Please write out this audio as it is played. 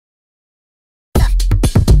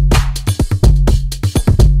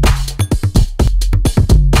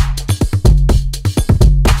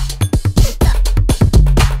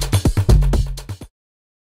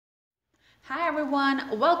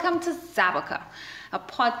welcome to Zaboca, a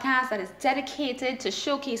podcast that is dedicated to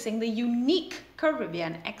showcasing the unique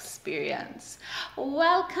Caribbean experience.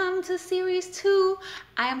 Welcome to Series 2.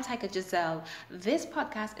 I am Tyker Giselle. This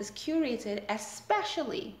podcast is curated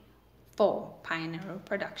especially for Pionero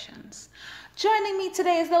Productions. Joining me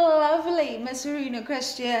today is the lovely Miss Reena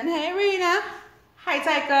Christian. Hey Reena. Hi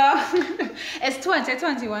Tyker. It's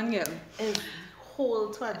 2021, girl. It's whole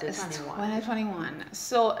 2021. It's 2021.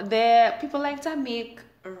 So people like to make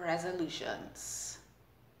resolutions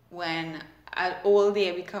when an old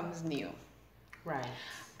year becomes new. Right.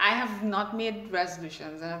 I have not made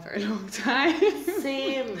resolutions in a very long time.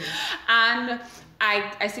 Same. And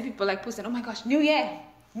I see people like posting, oh my gosh, new year,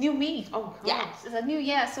 new me. Oh, yes, it's a new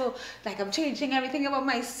year. So like I'm changing everything about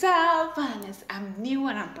myself, and I'm new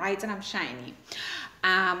and I'm bright and I'm shiny.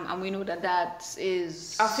 And we know that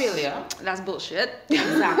is a failure. That's bullshit.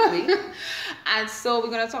 Exactly. And so we're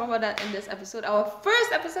gonna talk about that in this episode, our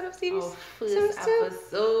first episode of series. Series 2.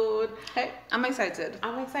 Episode. Hey, I'm excited.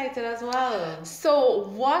 I'm excited as well. So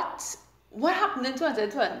what happened in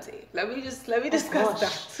 2020? Let me discuss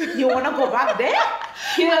that. You wanna go back there?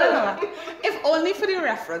 Yeah. If only for the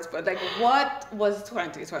reference, but like, what was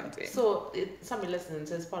 2020? So somebody listening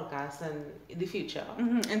to this podcast in the future,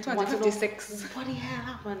 in 2056. What the hell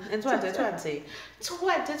happened in 2020?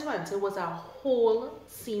 2020 was a whole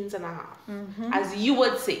scenes and a half, as you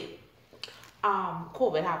would say.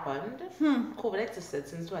 COVID happened. COVID existed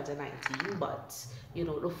since 2019, but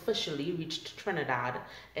officially reached Trinidad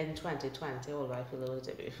in 2020. Although I feel it was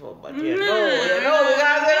there before, but we got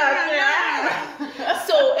that.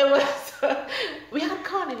 So it was. We had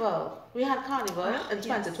carnival. In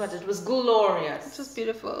 2020. It was glorious. It was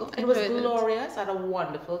beautiful. It was glorious. I had a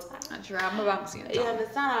wonderful time. You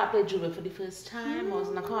understand? I played Juba for the first time. I was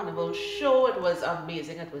in a carnival show. It was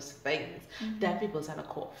amazing. It was things. Then people had a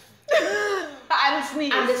cough. And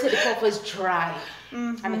sneeze. And they said the cough was dry.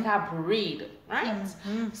 And they can't breathe. Right?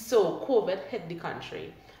 So COVID hit the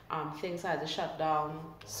country. Things had to shut down.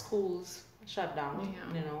 Schools shut down.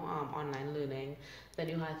 Online learning. Then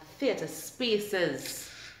you had theatre spaces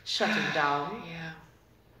shutting down.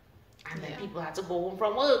 And then people had to go home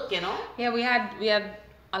from work, Yeah, we had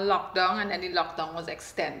a lockdown, and then the lockdown was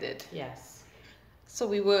extended. Yes. So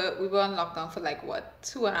we were on lockdown for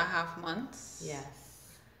 2.5 months. Yes.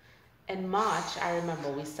 In March, I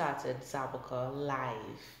remember we started Zaboca live.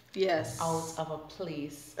 Yes. Out of a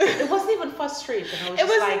place. It wasn't even frustration. It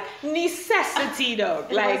was necessity, though.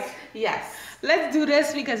 Yes. Let's do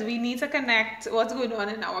this because we need to connect what's going on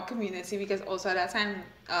in our community, because also at that time,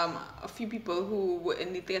 a few people who were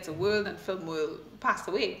in the theatre world and film world passed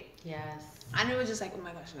away. Yes. And we were just like, oh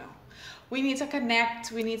my gosh, no. We need to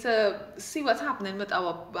connect. We need to see what's happening with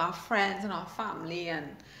our friends and our family.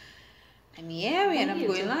 And we end up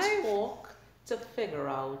going live. Talk to figure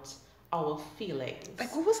out our feelings.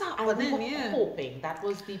 What was happening? And we were hoping that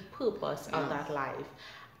was the purpose of that live.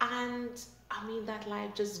 And that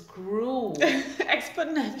live just grew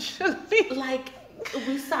exponentially.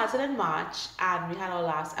 We started in March and we had our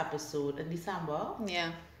last episode in December.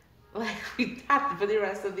 Yeah. We had it for the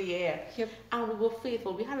rest of the year. Yep. And we were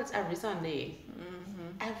faithful. We had it every Sunday.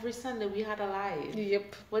 Every Sunday we had a live.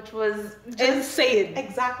 Yep. Which was insane.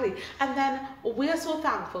 Exactly. And then we're so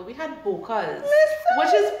thankful. We had bocas,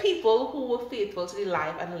 which is people who were faithful to the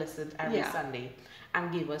live and listened every Sunday. And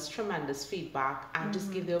gave us tremendous feedback and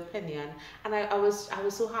just give their opinion. And I was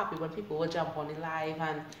so happy when people would jump on the live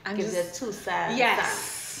and give their 2 cents.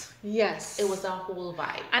 Yes. It was a whole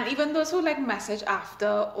vibe. And even those who message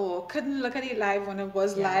after or couldn't look at it live when it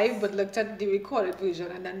was live, but looked at the recorded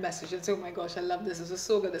version and then messaged and said, oh my gosh, I love this. This was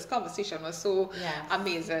so good. This conversation was so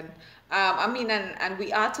amazing. And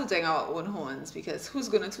we are tooting our own horns, because who's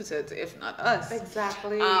going to toot it if not us?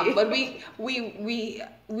 Exactly. But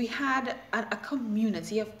we had a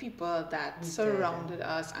community of people that surrounded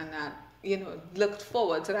us and that looked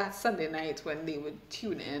forward to that Sunday night when they would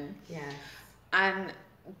tune in. Yes. And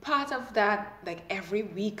part of that, every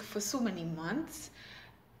week for so many months,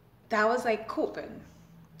 that was coping.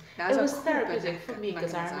 It was therapeutic for me,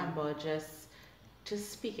 because I remember just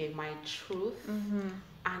speaking my truth.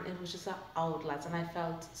 And it was just an outlet, and I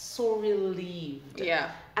felt so relieved.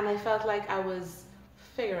 Yeah. And I felt like I was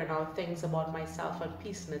figuring out things about myself and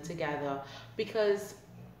piecing it together, because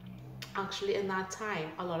actually in that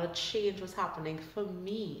time a lot of change was happening for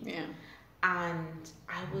me. Yeah. And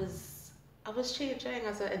I was changing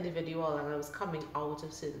as an individual, and I was coming out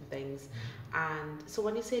of certain things. And so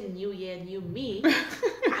when you say new year, new me,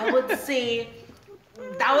 I would say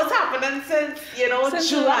that was happening since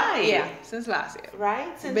July. Since last year.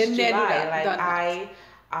 Right? Since July.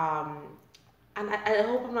 And I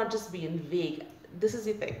hope I'm not just being vague. this is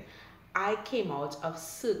the thing. I came out of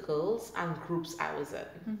circles and groups I was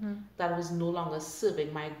in that was no longer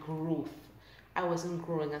serving my growth. I wasn't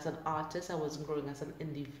growing as an artist. I wasn't growing as an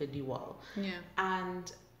individual. Yeah.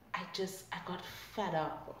 And I got fed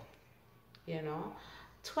up,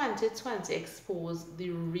 2020 exposed the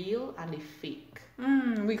real and the fake.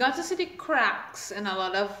 We got to see the cracks in a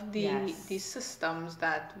lot of Yes. these systems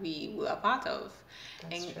that we were a part of.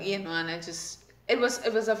 That's And true. and it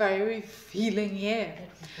was a very revealing year.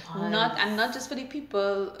 was. Not just for the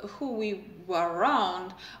people who we were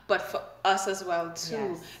around, but for us as well too.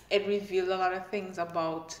 Yes. It revealed a lot of things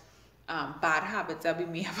about bad habits that we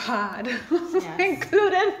may have had, Yes.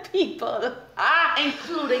 including people.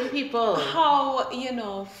 Including people.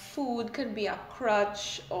 How food could be a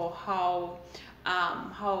crutch, or how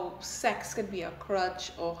sex could be a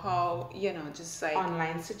crutch, or how just like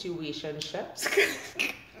Online situationships.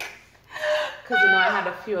 Because I had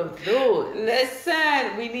a few of those.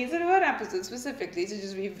 Listen, we need to do an episode specifically to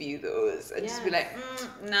just review those and just be like,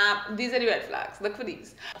 nah, these are the red flags. Look for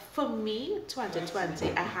these. For me,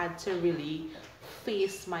 2020, I had to really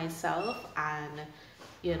face myself and,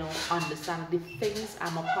 understand the things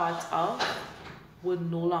I'm a part of were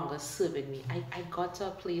no longer serving me. I got to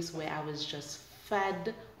a place where I was just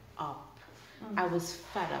fed up. I was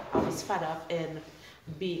fed up. I was fed up in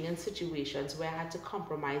being in situations where I had to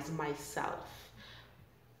compromise myself.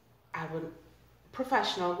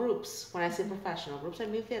 Professional groups. When I say professional groups, I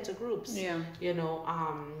mean theater groups. Yeah.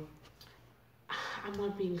 I'm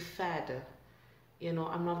not being fed.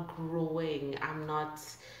 I'm not growing.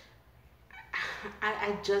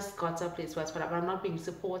 I just got to a place where I'm not being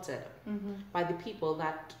supported by the people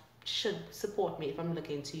that should support me if I'm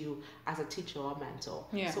looking to you as a teacher or mentor.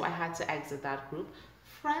 Yeah. So I had to exit that group.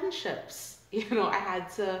 Friendships. I had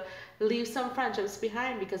to leave some friendships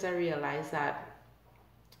behind because I realized that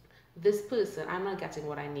this person, I'm not getting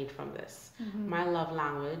what I need from this. My love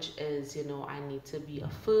language is, I need to be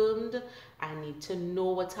affirmed. I need to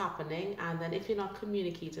know what's happening. And then if you're not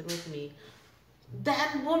communicating with me,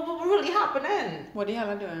 then what really happening? What the hell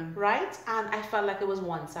are you doing? Right? And I felt like it was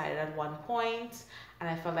one-sided at one point. And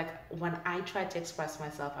I felt like when I tried to express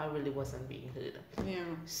myself, I really wasn't being heard. Yeah.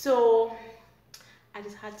 So I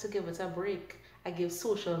just had to give it a break. I gave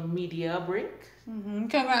social media a break.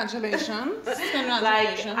 Congratulations.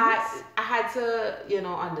 Like I had to,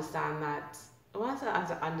 understand that. Once I had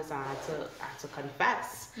to understand, I had to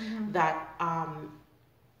confess that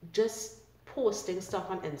just posting stuff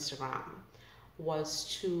on Instagram was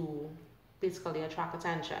to basically attract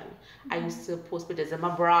attention. I used to post pictures in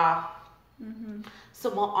my bra. So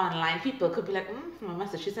more online people could be like, my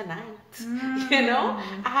message is a night.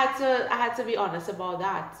 I had to be honest about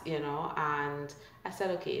that, and I said,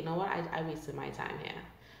 okay, you know what, I wasted my time here.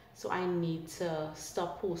 So I need to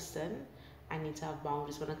stop posting. I need to have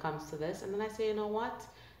boundaries when it comes to this. And then I say, you know what?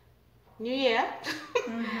 New year.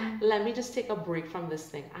 Let me just take a break from this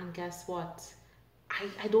thing. And guess what?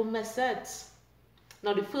 I don't miss it.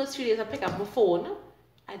 Now the first few days I pick up my phone.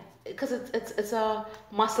 Because it's a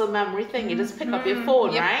muscle memory thing. You just pick up your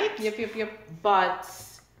phone, right? Yep. But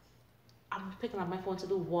I'm picking up my phone to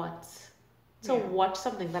do what? To watch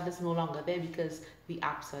something that is no longer there because the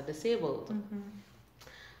apps are disabled.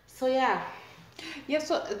 So yeah. Yeah,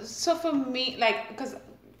 so for me, like, because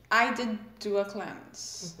I did do a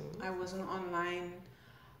cleanse. I wasn't online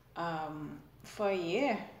for a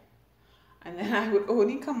year. And then I would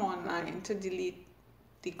only come online to delete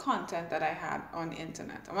the content that I had on the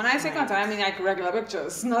internet. And when I say content, I mean like regular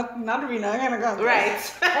pictures, not Reena kind of content. Right.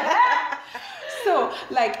 So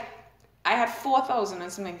like I had 4,000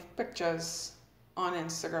 and something pictures on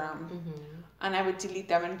Instagram, and I would delete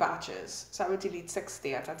them in batches. So I would delete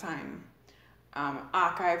 60 at a time.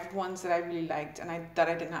 Archive ones that I really liked and that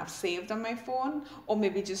I didn't have saved on my phone, or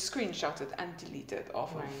maybe just screenshot it and delete it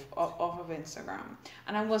off of Instagram.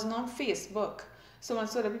 And I wasn't on Facebook. So when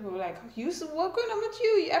other people were like, what's going on with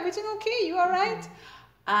you? Everything okay? You all right?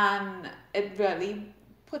 And it really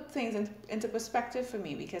put things into perspective for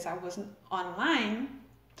me because I wasn't online.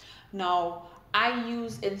 Now, I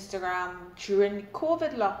use Instagram during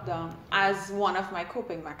COVID lockdown as one of my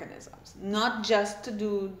coping mechanisms. Not just to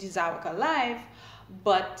do the Zaboca Live,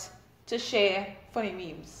 but to share funny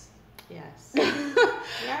memes. Yes.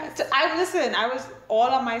 So I was all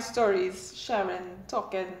of my stories sharing,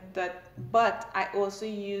 talking that, but I also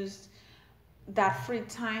used that free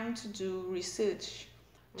time to do research,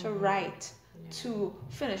 to write, to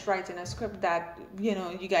finish writing a script that,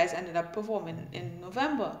 you guys ended up performing in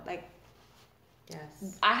November. Like,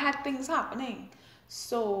 yes. I had things happening.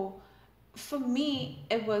 So for me,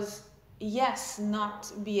 it was yes,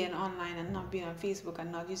 not being online and not being on Facebook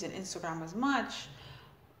and not using Instagram as much.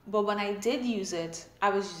 But when I did use it, I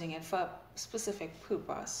was using it for a specific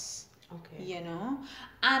purpose. Okay. You know?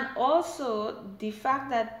 And also the fact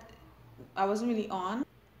that I wasn't really on,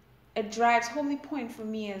 it drives home the point for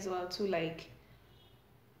me as well to like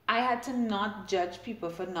I had to not judge people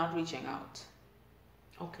for not reaching out.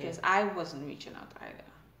 Okay. Because I wasn't reaching out either.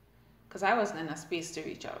 Because I wasn't in a space to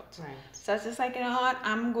reach out. Right. So it's just like, you know what,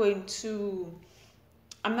 I'm not going to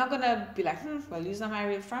be like, well, you're not my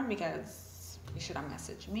real friend because you should have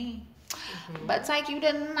messaged me. But it's like you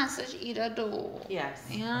didn't message either though. Yes.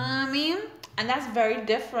 You know what I mean? And that's very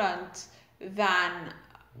different than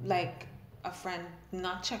like a friend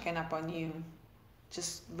not checking up on you.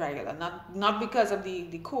 Just regular. Not because of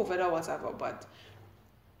the COVID or whatever, but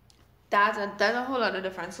that's a whole other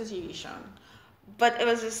different situation. But it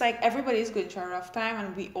was just like everybody's going through a rough time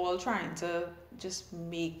and we all trying to just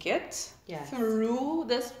make it through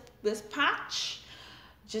this patch.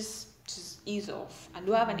 Just ease off. And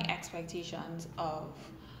do have any expectations of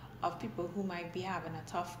people who might be having a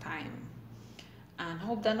tough time. And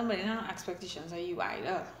hope that nobody has no expectations of you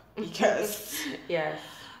either. Because yes.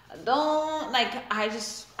 I don't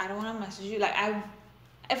want to message you. Like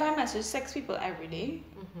if I message 6 people every day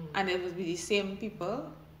and it would be the same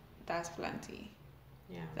people, that's plenty.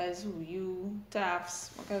 Yeah. That's who you,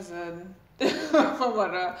 Taps, my cousin, my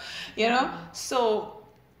mother, you know? So,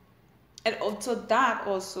 and also that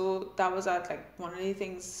was like one of the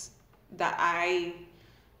things that I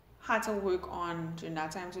had to work on during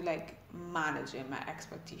that time to like managing my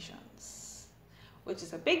expectations, which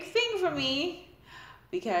is a big thing for me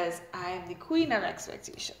because I am the queen of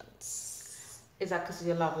expectations. Is that because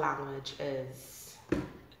your love language is?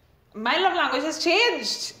 My love language has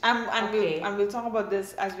changed. Okay. We'll talk about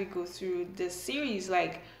this as we go through this series.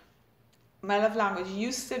 Like, my love language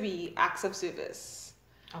used to be acts of service.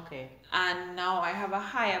 Okay. And now I have a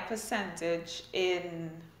higher percentage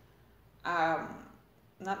in,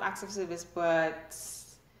 not acts of service, but,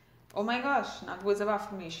 oh my gosh, not words of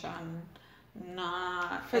affirmation,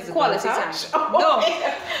 not physical quality touch. time. No,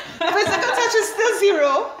 physical touch is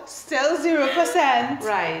still 0%.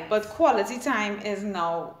 Right. But quality time is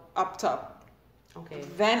now up top. Okay.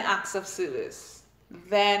 Then acts of service,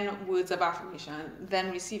 then words of affirmation,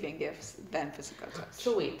 then receiving gifts, then physical touch.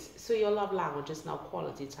 So wait, so your love language is now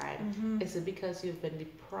quality time. Is it because you've been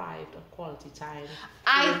deprived of quality time?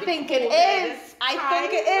 I think it is. I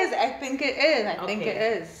think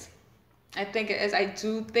it is. I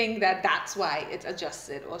do think that that's why it's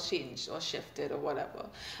adjusted or changed or shifted or whatever.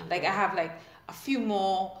 Okay. Like I have like a few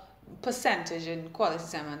more percentage in quality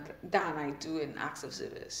time than I do in acts of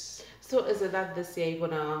service. So is it that this year you're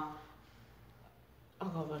gonna, oh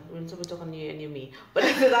God, we're talking you and you me, but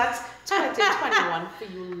is it that 2021 for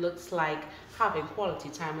you looks like having quality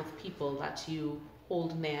time with people that you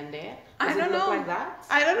hold near and dear? Does it look like that?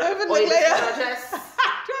 I don't know if it looks like that. I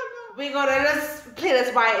don't know. We're gonna just play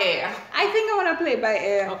this by ear. I think I wanna play by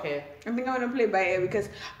ear. Okay. I think I wanna play by ear because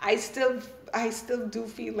I still do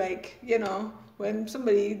feel like, you know, when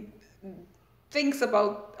somebody thinks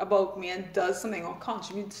about me and does something or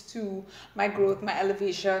contributes to my growth, my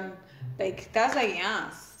elevation, like that's like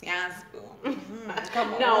yes, boom.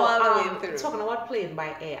 Come on, all the way through. Talking about playing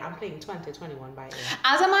by ear, I'm playing 2021 by ear.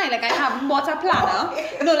 As am I. Like I have bought a planner.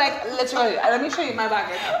 No, like literally. Let me show you my bag.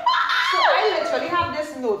 So I literally have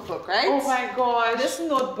this notebook, right? Oh my gosh. This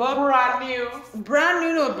notebook, brand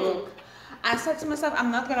new notebook. I said to myself, I'm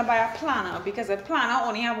not gonna buy a planner because a planner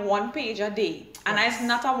only have 1 page a day, and it's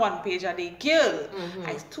not a 1 page a day girl.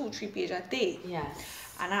 It's 2-3 page a day. Yes.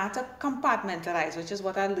 And I had to compartmentalize, which is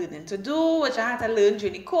what I'm learning to do, which I had to learn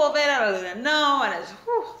during the COVID, and I learn now, and it's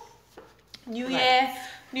new year,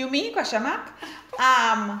 new me, question mark.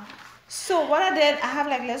 So what I did, I have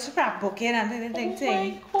like little scrapbooking and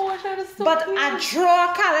thing. Oh my gosh, that is so but cute. I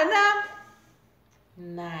draw a calendar.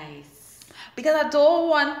 Nice. Because I don't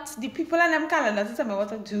want the people in them calendars to tell me what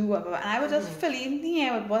to do, whatever. And I would just fill in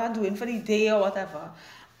here with what I'm doing for the day or whatever.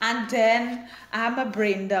 And then I have my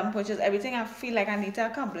brain dump, which is everything I feel like I need to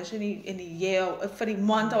accomplish in the year, or for the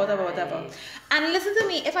month, or whatever. And listen to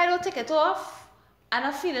me, if I don't take it off, I'm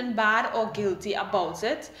not feeling bad or guilty about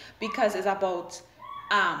it, because it's about,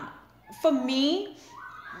 for me,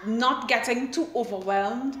 not getting too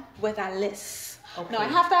overwhelmed with a list. Okay. Now, I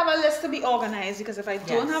have to have a list to be organized, because if I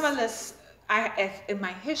don't have a list, in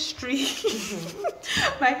my history,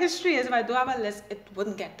 my history is if I don't have a list, it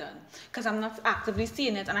wouldn't get done because I'm not actively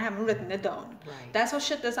seeing it and I haven't written it down. Right. That's how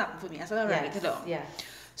shit does happen for me. I still write it down. Yeah.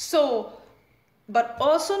 So, but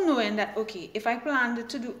also knowing that, okay, if I planned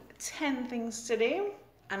to do 10 things today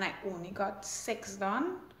and I only got 6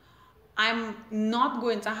 done, I'm not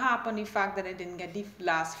going to harp on the fact that I didn't get the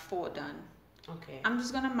last 4 done. Okay. I'm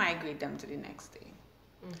just going to migrate them to the next day.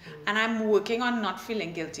 Mm-hmm. And I'm working on not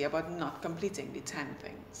feeling guilty about not completing the 10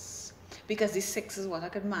 things. Because the 6 is what I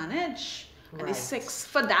could manage. And the 6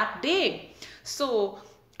 for that day. So,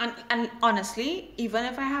 and honestly, even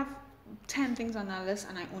if I have 10 things on that list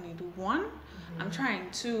and I only do 1, I'm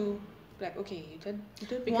trying to, like, okay, you did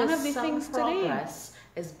because one of the things today. Progress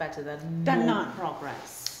is better than none.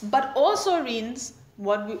 Progress. But also, Reens,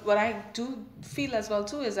 what I do feel as well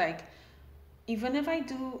too is like, even if I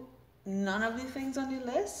do none of the things on the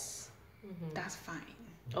list, that's fine.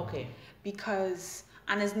 Okay. Because,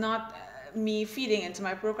 and it's not me feeding into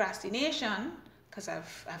my procrastination, because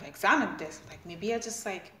I've examined this. Like, maybe I just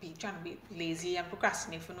like be trying to be lazy and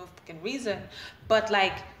procrastinate for no fucking reason. But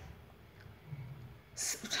like,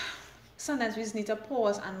 sometimes we just need to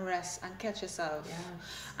pause and rest and catch yourself. Yes.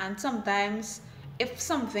 And sometimes if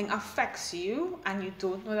something affects you and you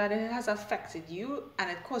don't know that it has affected you and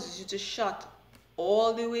it causes you to shut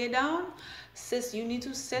all the way down, sis, you need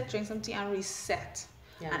to sit, drink some tea and reset.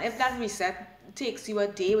 Yes. And if that reset takes you a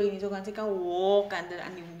day where you need to go and take a walk and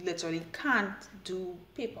you literally can't do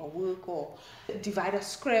paperwork or divide a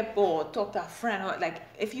script or talk to a friend, or like,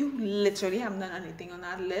 if you literally haven't done anything on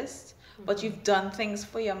that list, but you've done things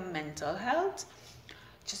for your mental health,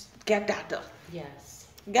 just get that done. Yes.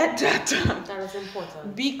 Get that done. That is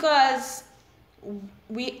important. Because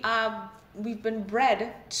we've been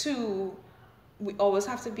bred to, we always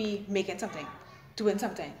have to be making something, doing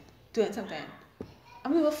something.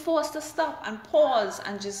 And we were forced to stop and pause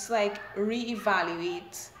and just like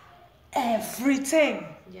reevaluate everything.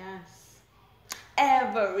 Yes.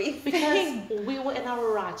 Everything. Because we were in a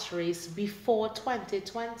rat race before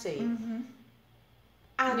 2020. And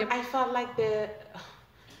I felt like the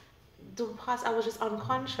past, I was just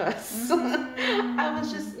unconscious. I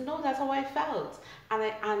was just, no, that's how I felt.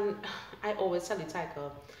 And I always tell you,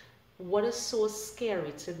 Tyker, what is so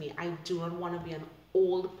scary to me, I do not want to be an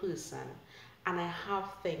old person. And I have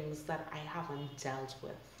things that I haven't dealt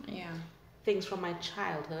with. Yeah. Things from my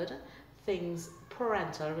childhood, things,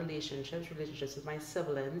 parental relationships with my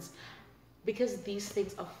siblings, because these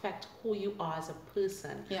things affect who you are as a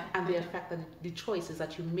person. Yeah. And they affect the choices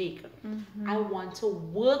that you make. I want to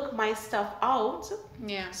work my stuff out,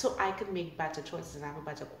 so I can make better choices and have a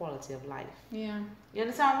better quality of life. Yeah. You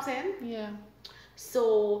understand what I'm saying? Yeah.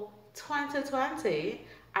 So 2020,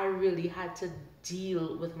 I really had to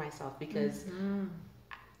deal with myself because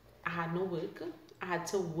I had no work. I had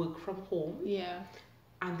to work from home. Yeah.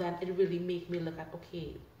 And then it really made me look at,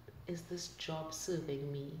 okay, is this job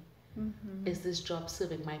serving me? Is this job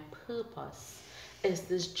serving my purpose? Is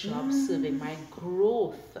this job serving my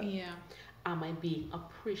growth? Yeah. Am I being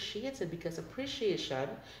appreciated? Because appreciation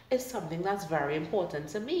is something that's very important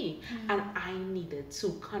to me. And I needed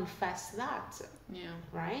to confess that. Yeah.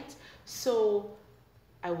 Right? So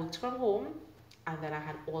I worked from home, and then I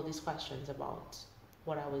had all these questions about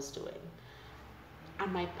what I was doing.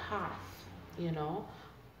 And my path,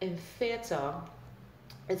 in theater,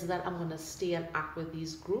 is that I'm going to stay and act with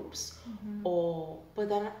these groups, but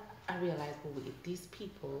then I realized, wait, these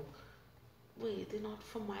people, they're not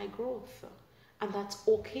for my growth. And that's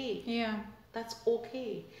okay. Yeah. That's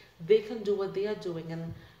okay. They can do what they are doing,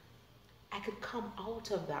 and I could come out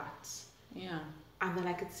of that. Yeah. And then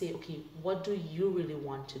I could say, okay, what do you really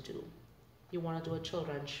want to do? You want to do a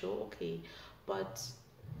children's show? Okay. But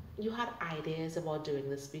you had ideas about doing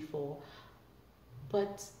this before,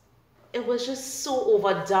 but it was just so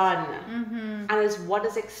overdone. And it's what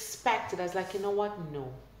is expected. I was like, you know what?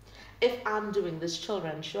 No. If I'm doing this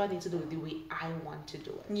children's show, I need to do it the way I want to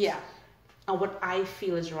do it. Yeah. And what I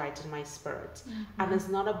feel is right in my spirit. And it's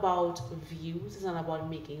not about views, it's not about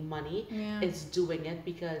making money. Yeah. It's doing it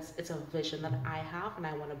because it's a vision that I have and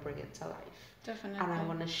I want to bring it to life. Definitely. And I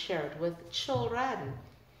want to share it with children.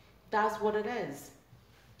 That's what it is.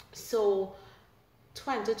 So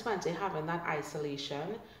 2020, having that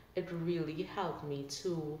isolation, it really helped me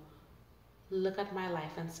to look at my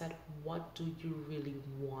life and said, what do you really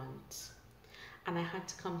want? And I had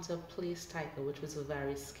to come to a place, Tyker, which was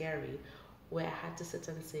very scary, where I had to sit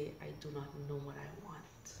and say, I do not know what I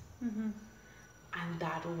want. And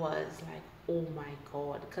that was like, oh my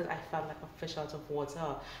God, because I felt like a fish out of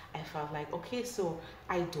water. I felt like, okay, so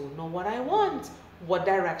I don't know what I want. What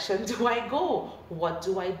direction do I go? What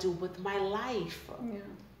do I do with my life? Yeah.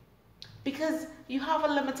 Because you have a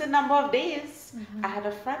limited number of days. I had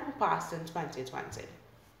a friend who passed in 2020,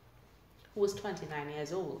 who was 29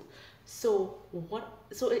 years old. So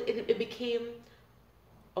it became,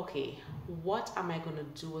 okay, what am I going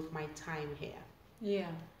to do with my time here?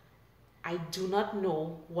 Yeah. I do not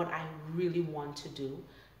know what I really want to do.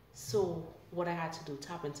 So what I had to do,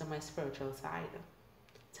 tap into my spiritual side,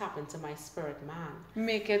 tap into my spirit man.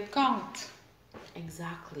 Make it count.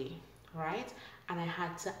 Exactly, right? And I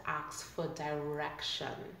had to ask for direction.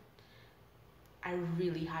 I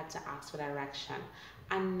really had to ask for direction.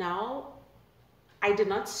 And now I did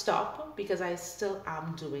not stop because I still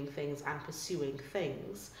am doing things and pursuing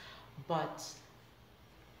things, but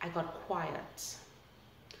I got quiet.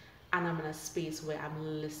 And I'm in a space where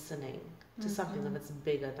I'm listening to something that is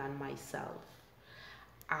bigger than myself.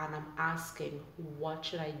 And I'm asking, what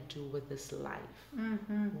should I do with this life?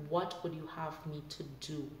 What would you have me to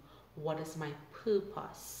do? What is my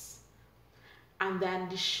purpose? And then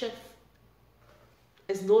the shift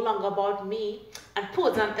is no longer about me and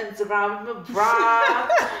posting on Instagram with my bra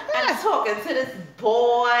and talking to this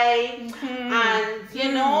boy. And,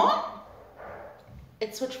 you know,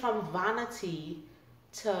 it switched from vanity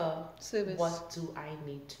to Service. what do I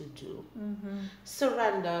need to do?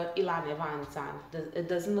 Surrender, Ilana Van Zandt. It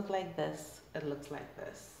doesn't look like this, it looks like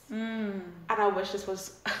this. And I wish this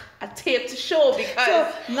was a tape to show because...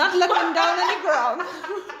 So, not looking down on the ground.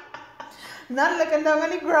 Not looking down on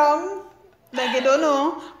the ground. Like you don't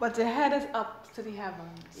know, but your head is up to the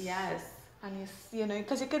heavens. Yes. And you know,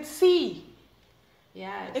 because you could see.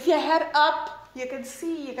 Yes. If your head up, you can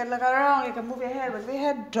see, you can look around, you can move your head. But if your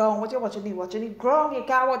head down, what you need? What you need ground, you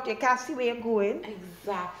can't see where you're going.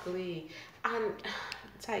 Exactly. And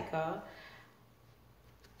Tyker,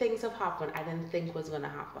 things have happened I didn't think was gonna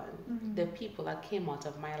happen. The people that came out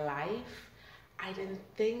of my life, I didn't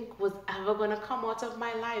think was ever gonna come out of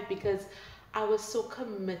my life because I was so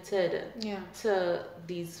committed to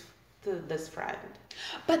this friend.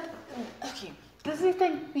 But okay, does it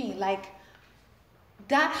think me like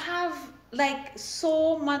that have like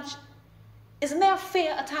so much? Isn't there a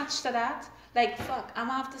fear attached to that? Like fuck, I'm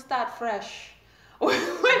gonna have to start fresh.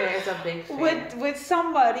 There's a big fear. With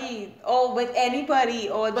somebody or with anybody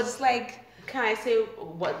or just like. Can I say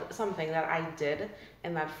something that I did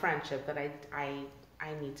in that friendship that I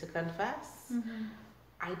need to confess?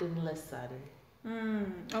 I didn't listen.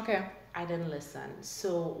 Okay. I didn't listen.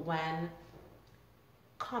 So when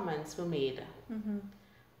comments were made,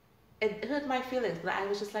 it hurt my feelings, but I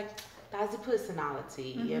was just like, that's the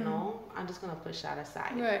personality, you know? I'm just going to push that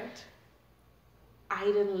aside. Right. I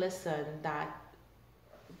didn't listen that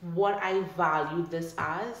what I valued this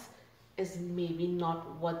as is maybe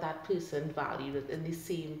not what that person valued it in the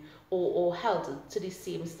same or held it to the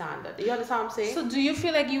same standard. You understand what I'm saying? So do you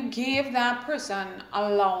feel like you gave that person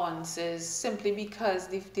allowances simply because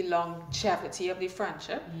the longevity of the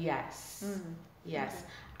friendship? Yes. Yes. Okay.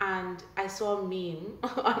 And I saw a meme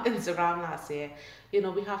on Instagram last year. You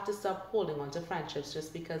know, we have to stop holding on to friendships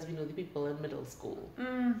just because we know the people in middle school.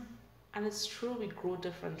 And it's true, we grow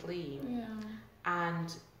differently. Yeah.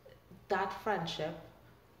 And that friendship,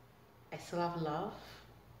 I still have love,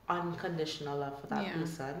 unconditional love for that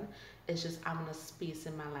person. It's just I'm in a space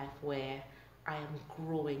in my life where I am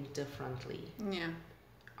growing differently. Yeah.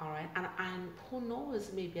 All right. And who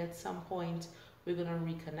knows, maybe at some point we're gonna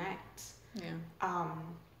reconnect. Yeah.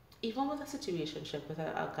 Even with a situationship with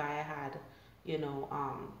a guy I had,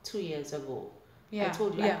 2 years ago. Yeah. I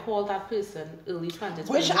told you I called that person early 20s.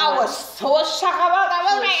 Which I was so shocked about. I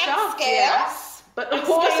was like scared. Yes. But it was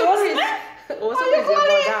so crazy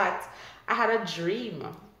about that. I had a dream.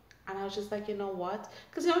 And I was just like, you know what?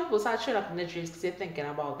 Because people start showing up in their dreams because they're thinking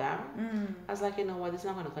about them. I was like, you know what? It's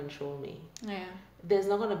not going to control me. Yeah. There's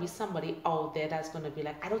not going to be somebody out there that's going to be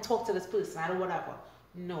like, I don't talk to this person. I don't whatever.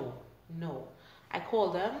 No. I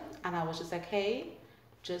called them and I was just like, hey,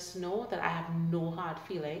 just know that I have no hard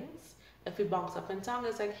feelings. If we bounce up in tongue,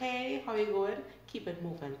 it's like, hey, how you going? Keep it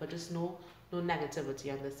moving. But just no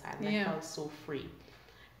negativity on this side. And I felt so free.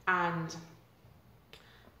 And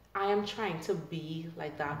I am trying to be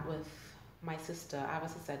like that with my sister. I have a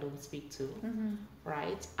sister I don't speak to,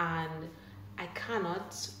 right? And I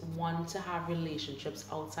cannot want to have relationships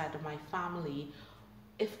outside of my family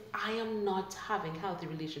if I am not having healthy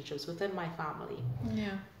relationships within my family. Yeah.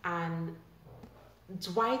 And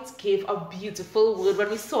Dwight gave a beautiful word when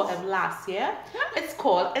we saw him last year. It's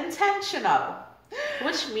called intentional,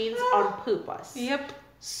 which means on purpose. Yep.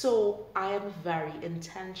 So I am very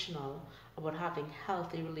intentional about having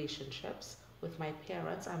healthy relationships with my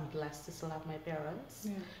parents. I'm blessed to still have my parents.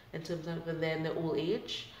 In terms of when they're in the old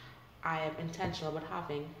age, I am intentional about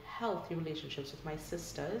having healthy relationships with my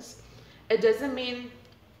sisters. It doesn't mean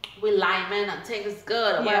we lime in and think it's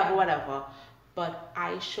good or whatever. But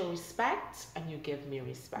I show respect and you give me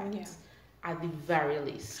respect. Yeah. At the very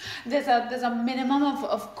least. There's a minimum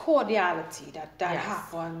of cordiality that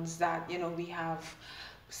happens, that we have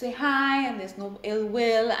say hi and there's no ill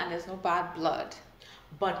will and there's no bad blood.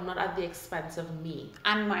 But not at the expense of me.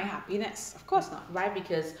 And my happiness. Of course not. Right?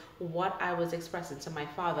 Because what I was expressing to my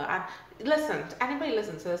father, and listen, anybody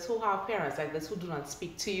listen to this who have parents like this who do not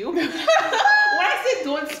speak to you. When I say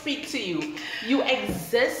don't speak to you, you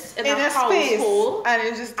exist in a household. Space and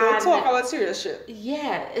you just don't talk about serious shit.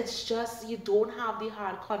 Yeah, it's just you don't have the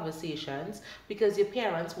hard conversations because your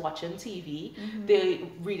parents watching TV, they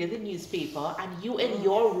reading the newspaper, and you in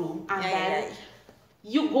your room, and then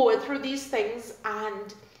you going through these things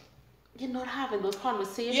and you're not having those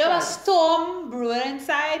conversations. You have a storm brewing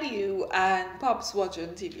inside you and Pop's watching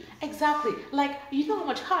TV. Exactly. Like, you know how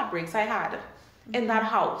much heartbreaks I had in that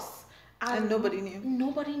house. And nobody knew.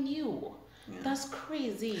 Nobody knew. Yeah. That's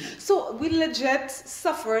crazy. So we legit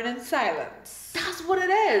suffering in silence. That's what it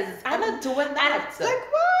is. I'm not doing that.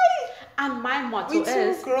 Like, why? And my motto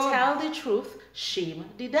is, tell the truth, shame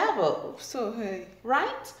the devil. So, hey.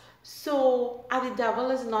 Right? So, and the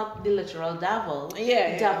devil is not the literal devil.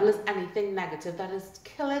 The devil is anything negative that is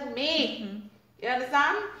killing me. You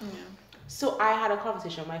understand? Yeah. So I had a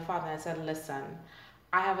conversation with my father and I said, listen,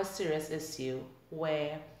 I have a serious issue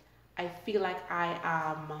where I feel like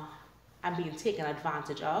I'm being taken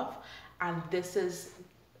advantage of, and this is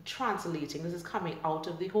coming out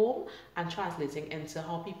of the home and translating into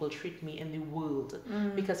how people treat me in the world.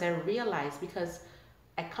 Because I realize, because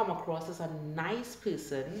I come across as a nice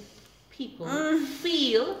person, people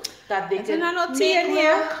feel that they can make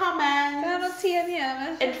little comments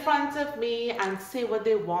in front of me and say what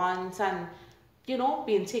they want, and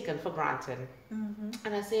being taken for granted.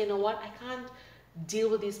 And I say, you know what, I can't deal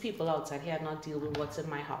with these people outside here and not deal with what's in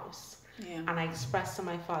my house. And I expressed to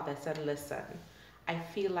my father, I said, listen, I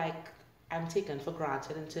feel like I'm taken for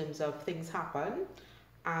granted in terms of things happen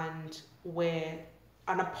and where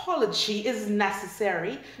an apology is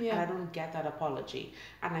necessary, and I don't get that apology.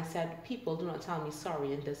 And I said, people do not tell me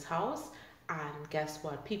sorry in this house, and guess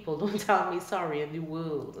what? People don't tell me sorry in the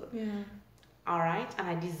world. All right? And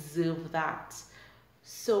I deserve that.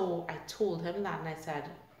 So I told him that, and I said,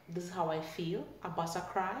 this is how I feel. I bust a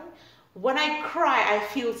cry. When I cry, I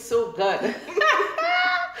feel so good.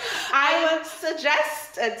 I would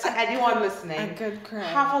suggest to anyone listening, a good cry.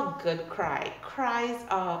 Have a good cry. Cries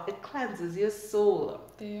it cleanses your soul.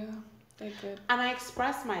 They're good. And I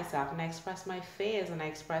expressed myself, and I expressed my fears, and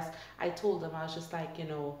I told them, I was just like,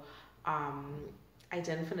 I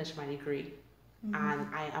didn't finish my degree, and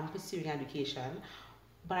I am pursuing education,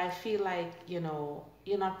 but I feel like,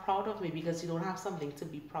 you're not proud of me because you don't have something to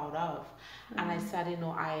be proud of. And I said,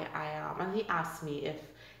 I am. And he asked me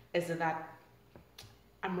is it that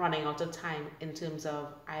I'm running out of time in terms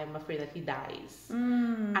of I'm afraid that he dies.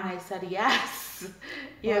 And I said, yes,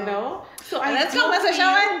 you know. So that conversation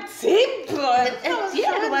went deep.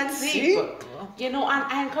 It went deep. And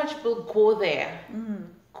I encourage people, go there.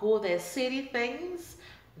 Go there. Say the things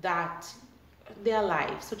that their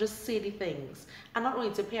lives. So just say the things. And not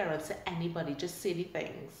only to parents, to anybody, just say the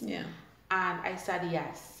things. Yeah. And I said,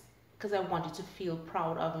 yes, because I want you to feel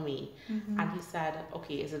proud of me. And he said,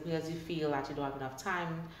 okay, is it because you feel that you don't have enough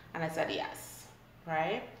time? And I said, yes,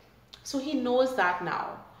 right? So he knows that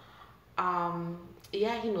now.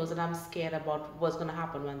 He knows that I'm scared about what's going to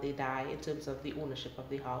happen when they die in terms of the ownership of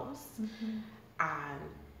the house. And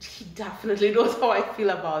he definitely knows how I feel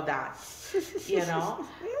about that,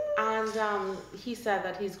 And he said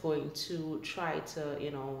that he's going to try to,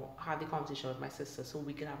 have the conversation with my sister so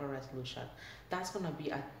we can have a resolution. That's going to be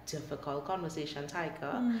a difficult conversation,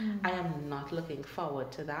 Tyker. I am not looking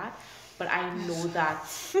forward to that. But I know that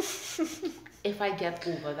if I get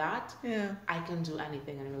over that, I can do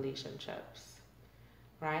anything in relationships.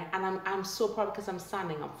 Right? And I'm so proud because I'm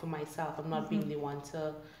standing up for myself. I'm not being the one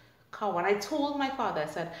to cower. And I told my father, I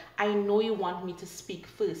said, I know you want me to speak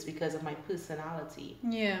first because of my personality.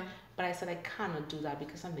 Yeah. But I said, I cannot do that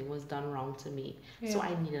because something was done wrong to me. Yeah. So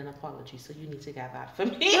I need an apology. So you need to get that for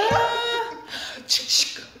me.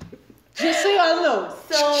 Just so you all know.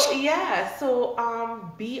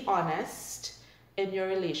 So be honest in your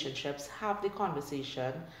relationships. Have the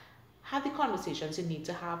conversation. Have the conversations you need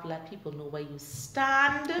to have. Let people know where you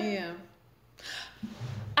stand. Yeah.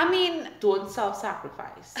 I mean, don't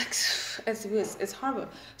self-sacrifice. It's horrible.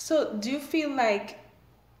 So do you feel like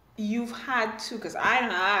you've had to, because I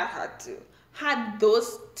know I had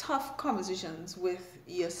those tough conversations with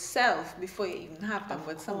yourself before you even have them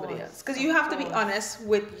with somebody else? Because you have to be honest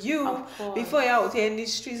with you before you're out here in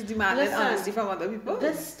these streets demanding honesty from other people.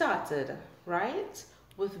 This started, right,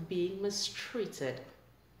 with being mistreated.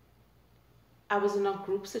 I was in a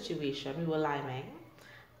group situation. We were liming.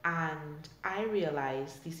 And I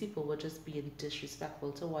realized these people were just being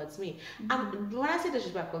disrespectful towards me. And when I say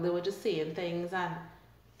disrespectful, they were just saying things, and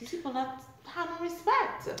these people not have no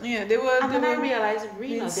respect. Yeah, they were. And they then I were realized,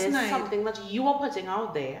 being Reena, there's snide. something that you are putting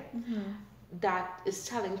out there that is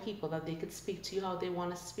telling people that they could speak to you how they want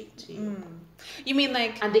to speak to you. You mean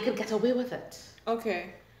like? And they could get away with it.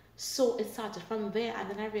 Okay. So it started from there, and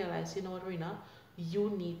then I realized, you know what, Reena,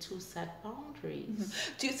 you need to set boundaries.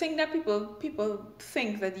 Do you think that people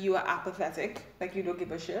think that you are apathetic, like you don't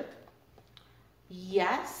give a shit?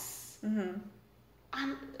 Yes. And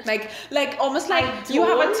Like almost like I you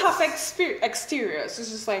have a don't. tough exterior. So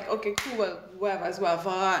it's just like, okay, cool, well, whatever as well.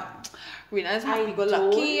 But Reena's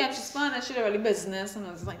happy-go-lucky, and she's fun, and she's really business, and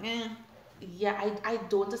I was like, eh. Yeah, I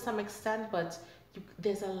don't to some extent, but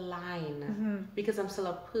there's a line because I'm still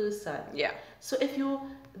a person. Yeah. So if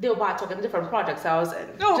they were about talking different projects I was in,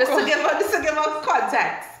 Oh, just God. to give a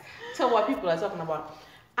context to what people are talking about,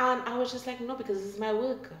 and I was just like, no, because this is my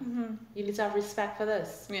work. You need to have respect for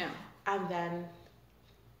this. Yeah. And then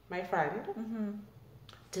my friend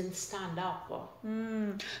didn't stand up.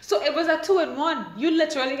 So it was a 2-in-1. You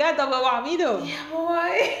literally got double whammy though. Yeah,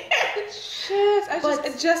 boy. Shit.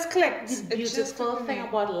 It just clicked. The It just beautiful clicked thing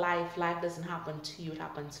with me. about life doesn't happen to you, it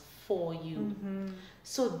happens for you.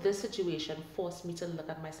 So this situation forced me to look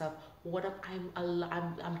at myself. What if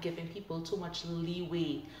I'm giving people too much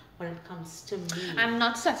leeway when it comes to me? I'm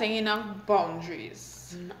not setting enough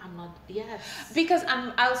boundaries. I'm not. Yes. Because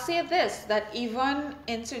I'll say this, that even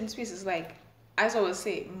in certain spaces, like I always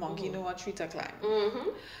say, monkey know what tree to climb.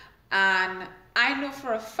 And I know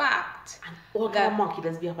for a fact And all kind of monkey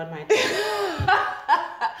does be up at my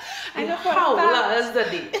I know for a fact the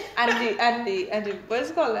day. and the what's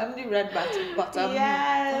it called them? The red bottom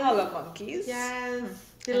Yes. holler monkeys. Yes.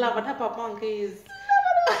 The love and hip-hop monkeys.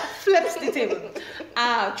 Flips the table.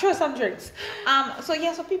 Throw some drinks. So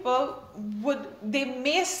yeah, so people they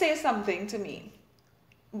may say something to me,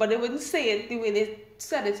 but they wouldn't say it the way they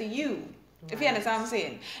said it to you. If you understand what I'm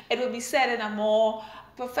saying. It would be said in a more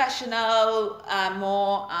professional,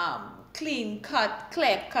 more clear cut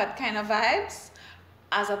kind of vibes,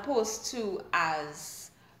 as opposed to as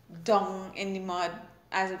dung in the mud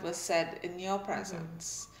as it was said in your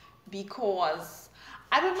presence. Because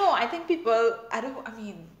I don't know, I think people I've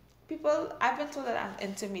been told that I'm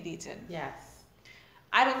intimidating. Yes.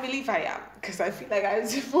 I don't believe I am, because I feel like I'm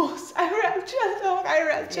the most I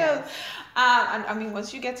real chill. And I mean,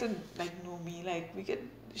 once you get to like know me, like we could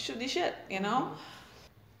shoot the shit, you know.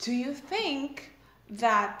 Do you think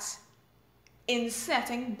that in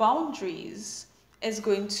setting boundaries is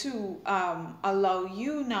going to allow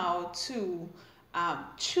you now to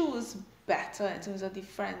choose better in terms of the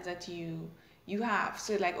friends that you have?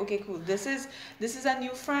 So like, okay, cool, this is a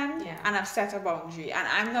new friend, and I've set a boundary, and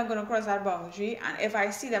I'm not gonna cross that boundary, and if I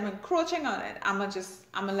see them encroaching on it, I'm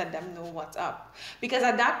gonna let them know what's up. Because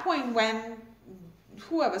at that point, when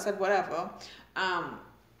whoever said whatever,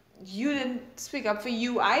 you didn't speak up for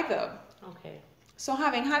you either. Okay. So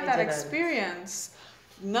having had that experience,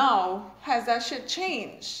 now has that shit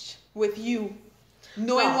changed with you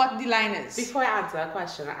knowing what the line is? Before I answer that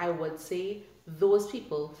question, I would say those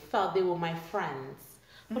people felt they were my friends.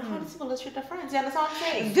 But how do people treat their friends? You understand what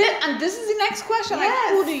I'm saying? And this is the next question.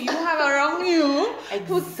 Yes. Like, who do you have around you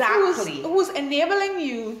Exactly. who's enabling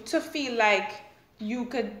you to feel like you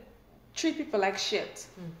could treat people like shit?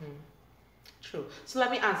 True. So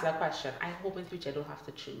let me answer that question. I hope in future I don't have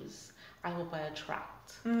to choose. I hope I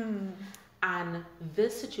attract. And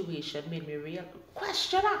this situation made me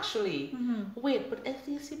question actually. Wait, but if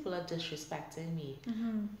these people are disrespecting me,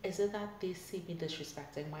 is it that they see me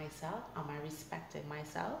disrespecting myself? Am I respecting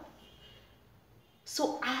myself?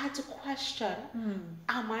 So I had to question,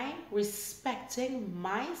 am I respecting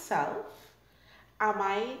myself?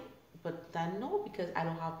 But then no, because I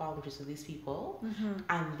don't have boundaries with these people.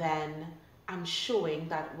 And then I'm showing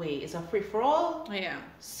that way it's a free-for-all. Yeah.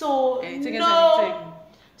 So Anything is no. anything.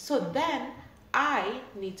 So then I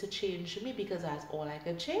need to change me, because that's all I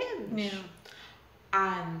can change. Yeah.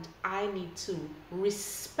 And I need to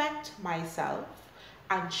respect myself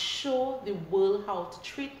and show the world how to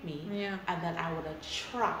treat me. Yeah. And then I would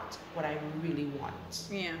attract what I really want.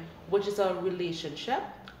 Yeah. Which is a relationship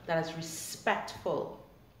that is respectful.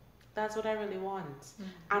 That's what I really want.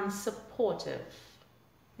 And supportive.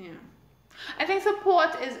 Yeah. I think support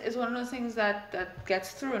is one of those things that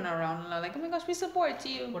gets thrown around. Like, oh my gosh, we support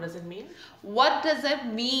you. What does it mean? What does it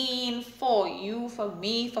mean for you, for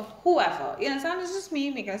me, for whoever? You understand? It's just me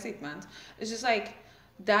making a statement. It's just like,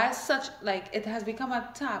 that's such, like, it has become a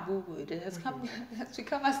taboo word. It has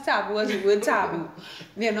become as taboo as the word taboo.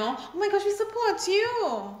 You know? Oh my gosh, we support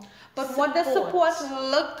you. But what does support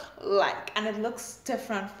look like? And it looks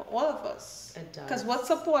different for all of us. It does. Because what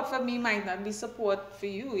support for me might not be support for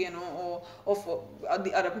you, you know, or for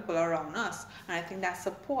the other people around us. And I think that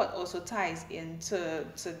support also ties into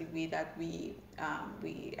the way that we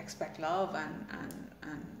expect love and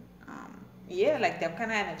yeah, like them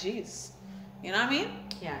kind of energies. You know what I mean?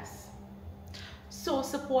 Yes. So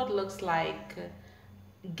support looks like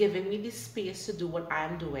giving me the space to do what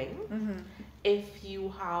I'm doing. Mm-hmm. If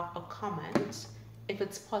you have a comment, if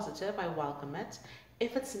it's positive, I welcome it.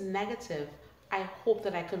 If it's negative, I hope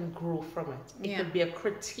that I can grow from it. It could be a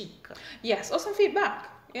critique. Yes, or some feedback.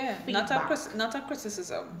 Yeah, Feedback. not a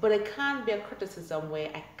criticism. But it can't be a criticism where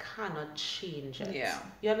I cannot change it. Yeah.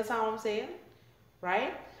 You understand what I'm saying?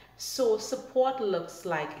 Right? So support looks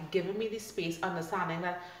like giving me the space, understanding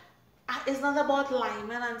that it's not about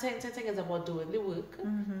lying and thing. It's about doing the work.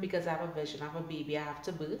 Because I have a vision, I have a baby, I have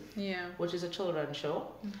to birth. Yeah. Which is a children's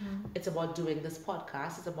show. It's about doing this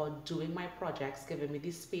podcast. It's about doing my projects, giving me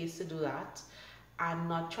the space to do that, and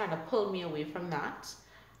not trying to pull me away from that.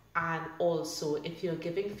 And also, if you're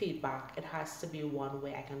giving feedback, it has to be one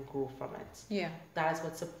way I can grow from it. Yeah. That is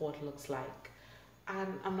what support looks like.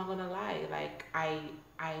 And I'm not gonna lie, like I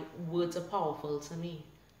words are powerful to me.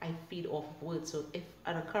 I feed off of words. So if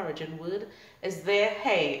an encouraging word is there,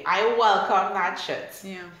 hey, I welcome that shit.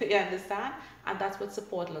 Yeah. You understand? And that's what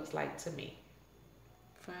support looks like to me.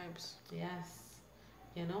 Vibes. Yes.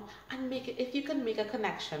 You know, and make it, if you can make a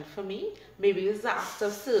connection for me, maybe it's the act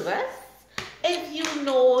of service. If you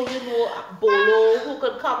know Bolo who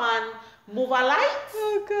could come and move a light.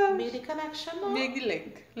 Oh gosh. Make the connection. No? Make the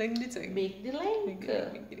link. Link the thing. Make the link.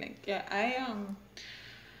 Make the link. Yeah,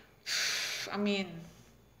 I mean,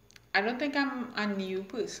 I don't think I'm a new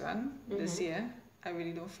person this year. I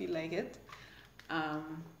really don't feel like it. I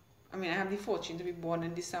mean, I have the fortune to be born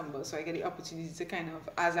in December, so I get the opportunity to kind of,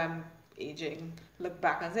 as I'm aging, look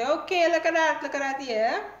back and say, okay, look at that,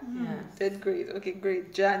 yeah. Did great. Okay,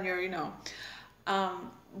 great. January now.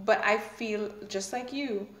 But I feel just like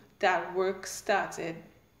you that work started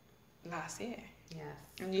last year. Yes.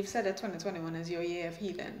 And you've said that 2021 is your year of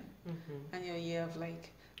healing and your year of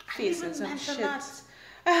like facing some shit.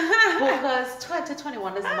 Because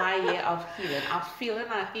 2021 is my year of healing. I'm feeling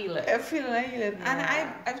a healing. Yeah.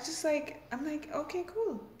 And I'm just like, I'm like, okay,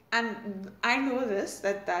 cool. And I know that's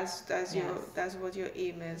what your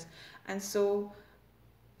aim is. And so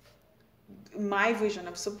my vision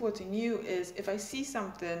of supporting you is if I see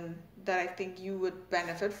something that I think you would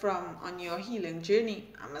benefit from on your healing journey,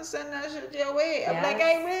 I'm gonna send that shit your way. I'm like,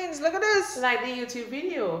 hey, Rings, look at this. Like the YouTube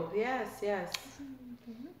video. Yes.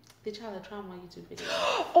 The child trauma YouTube video.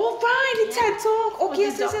 Oh, right, the TED Talk. Okay,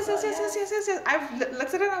 yes. I've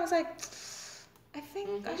looked at it and I was like, I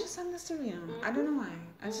think I should send this to Reena. I don't know why.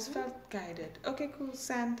 I just felt guided. Okay, cool,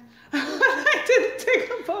 send. I didn't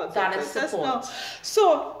think about that. That is support.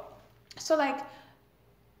 So like,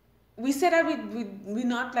 we said that we're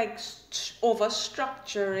not like over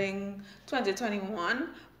structuring 2021,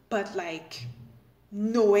 but like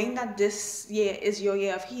knowing that this year is your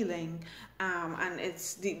year of healing, and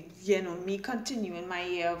it's me continuing my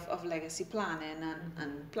year of legacy planning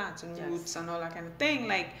and planting roots and all that kind of thing.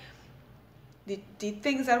 Like the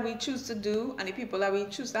things that we choose to do and the people that we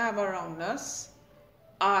choose to have around us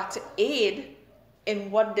are to aid in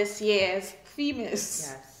what this year's theme is.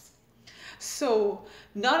 Yes. So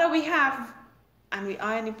now that we have, and we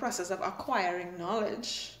are in the process of acquiring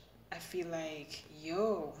knowledge, I feel like,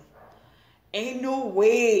 ain't no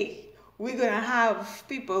way we're gonna have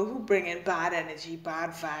people who bring in bad energy,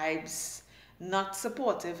 bad vibes, not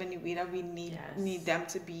supportive in the way that we need them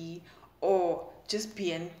to be, or just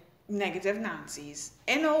being negative Nancy's.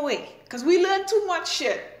 Ain't no way, because we learned too much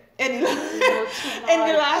shit in the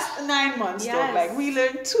last 9 months. Though. Like we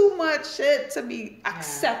learned too much shit to be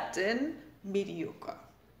accepting mediocre.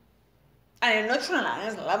 And I'm not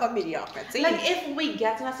trying to love a mediocrity. Like if we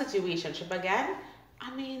get in a situationship again,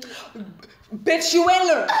 I mean, bitch, you ain't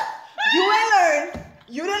learn.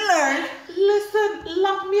 You didn't learn. Listen,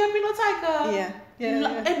 lock me up in a Tyker. Yeah.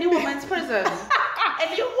 In the woman's prison.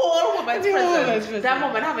 In the whole woman's prison. That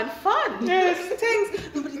woman having fun. Yes,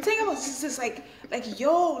 things. No, but the thing about this is like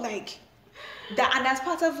that, and that's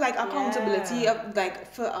part of like accountability of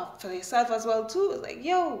like for yourself as well too. Like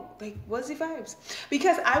what's the vibes?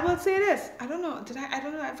 Because I will say this. I don't know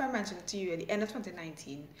if I mentioned it to you at the end of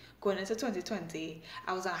 2019, going into 2020.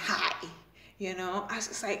 I was on high. I was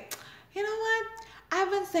just like, you know what?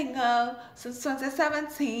 I've been single since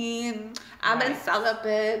 2017. I've been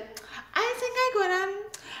celibate. I think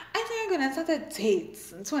I think I'm gonna start a date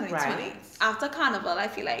in 2020. Right. After Carnival, I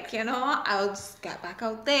feel like, I'll just get back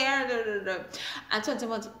out there. And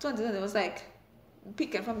 2020 was like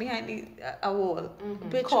peeking from behind a wall.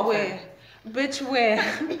 Bitch, Coffin. where? Bitch, where?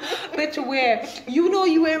 Bitch, where?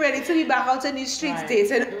 You ain't ready to be back out in these streets Right.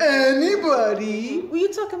 dating anybody. What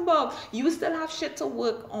you talking about? You still have shit to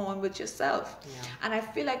work on with yourself. Yeah. And I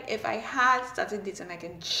feel like if I had started dating like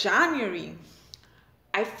in January,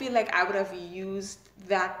 I feel like I would have used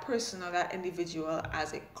that person or that individual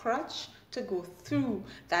as a crutch to go through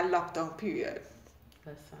that lockdown period.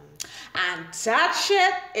 Listen. And that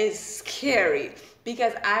shit is scary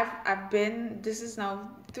because I've been, this is now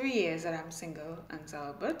 3 years that I'm single and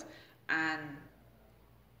celibate, and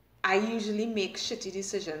I usually make shitty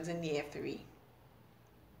decisions in year 3.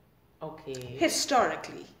 Okay.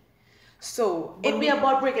 Historically. So It be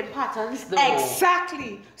about breaking patterns though.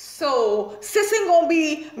 Exactly. So sis ain't gonna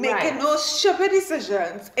be making Right. no stupid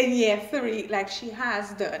decisions in year 3 like she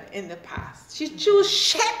has done in the past. She chose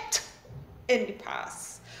shit in the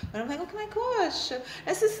past. And I'm like, oh my gosh,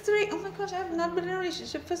 this is 3. Oh my gosh, I've not been in a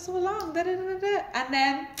relationship for so long. Da, da, da, da. And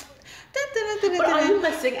then But are you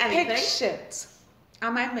missing anything? pick shit.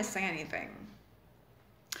 Am I missing anything?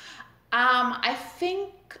 I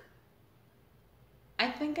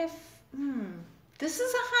think this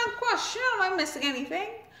is a hard question. Am I missing anything?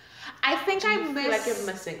 I think Do you I feel miss. like you're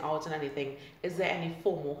missing out on anything? Is there any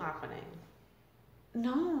FOMO happening?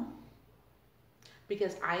 No.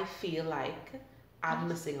 Because I feel like I'm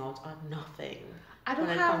missing out on nothing. I don't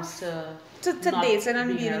when it have comes to to not dating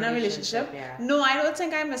and being in a relationship. Yeah. No, I don't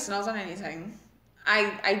think I'm missing out on anything.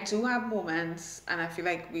 I do have moments, and I feel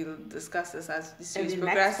like we'll discuss this as the series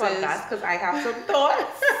progresses. Because I have some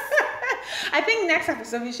thoughts. I think next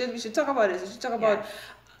episode we should talk about this. We should talk about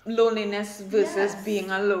loneliness versus Yes.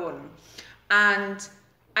 being alone. And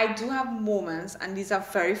I do have moments, and these are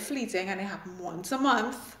very fleeting, and they happen once a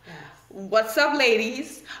month. Yes. What's up,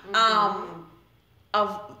 ladies?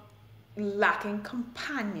 Of lacking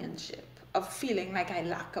companionship, of feeling like I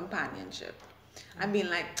lack companionship. I mean,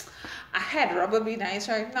 like, a head rub would be nice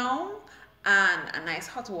right now, and a nice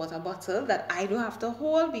hot water bottle that I don't have to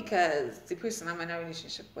hold because the person I'm in a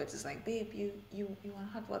relationship with is like, babe, you want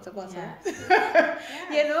a hot water bottle? Yes.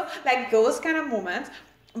 You know, like those kind of moments.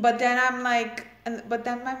 But then I'm like, but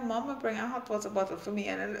then my mom will bring a hot water bottle for me,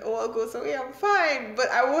 and then it all goes away. I'm fine, but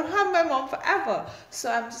I won't have my mom forever. So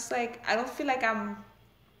I'm just like, I don't feel like I'm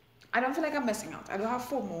missing out. I don't have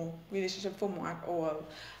FOMO, relationship FOMO at all.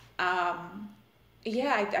 I'm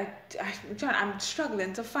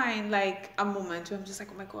struggling to find like a moment where I'm just like,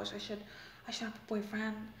 oh my gosh, I should have a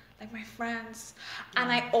boyfriend like my friends. And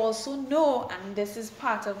I also know, and this is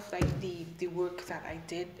part of like the work that I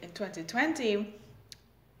did in 2020,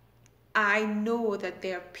 I know that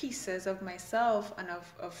there are pieces of myself and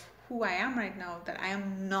of who I am right now that I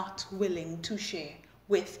am not willing to share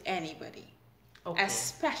with anybody. Okay.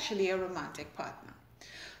 Especially a romantic partner.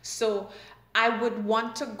 So I would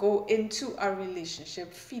want to go into a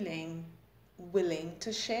relationship feeling willing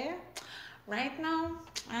to share. Right now,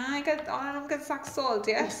 I don't get sack salt,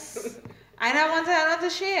 yes. And I want to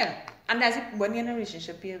share. And when you're in a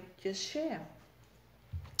relationship, you just share.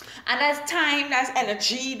 And there's time, there's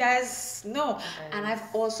energy, there's no. And I've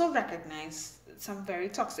also recognized some very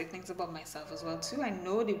toxic things about myself as well too. I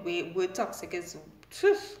know the word toxic is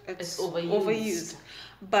it's overused.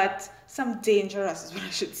 But some dangerous is what I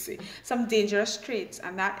should say. Some dangerous traits,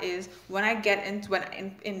 and that is when I get into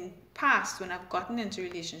in past when I've gotten into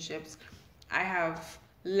relationships, I have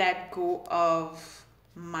let go of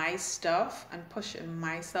my stuff and pushing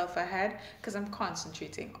myself ahead because I'm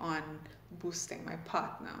concentrating on boosting my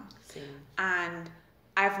partner. Same. And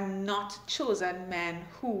I've not chosen men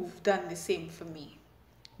who've done the same for me.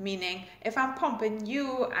 Meaning, if I'm pumping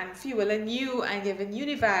you and fueling you and giving you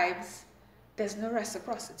the vibes, there's no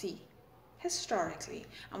reciprocity historically.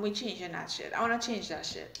 And we're changing that shit. I want to change that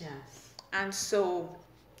shit. Yes. And so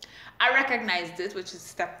I recognized it, which is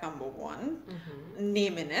step number 1.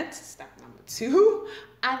 Naming it, step number 2.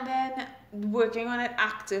 And then working on it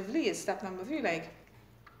actively is step number 3. Like,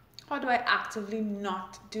 how do I actively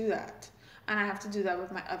not do that? And I have to do that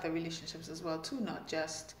with my other relationships as well too, not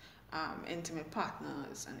just intimate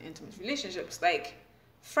partners and intimate relationships, like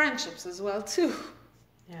friendships as well too.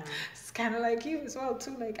 Yeah. It's kind of like you as well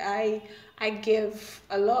too. Like I give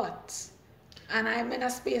a lot, and I'm in a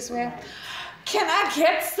space where can I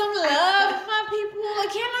get some love, my people?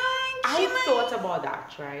 I thought about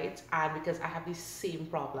that, right? And because I have the same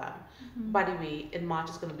problem. By the way, in March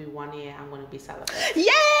it's going to be 1 year I'm going to be celibate. Yay,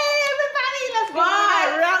 everybody! Let's Let's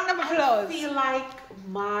go. A round of applause. I feel like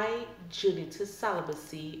my journey to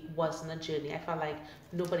celibacy wasn't a journey. I felt like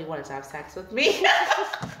nobody wanted to have sex with me.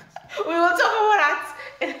 We will talk about that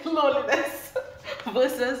in loneliness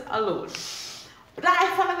versus alone. But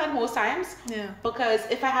I felt like that most times. Yeah. Because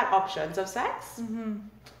if I had options of sex,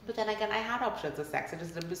 but then again, I had options of sex. I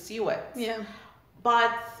just didn't pursue it. Yeah.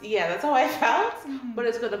 But yeah, that's how I felt. But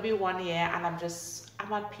it's gonna be 1 year, and I'm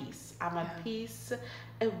at peace. I'm at peace.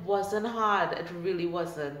 It wasn't hard. It really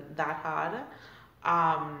wasn't that hard.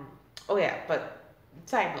 Oh yeah, but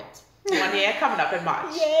side note. 1 year coming up in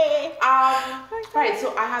March. Yay! Right,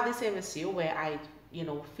 so I have the same issue where I,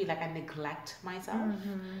 feel like I neglect myself.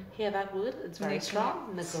 Hear that word? It's very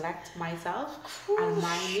strong. Neglect myself and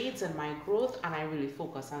my needs and my growth, and I really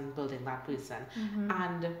focus on building that person.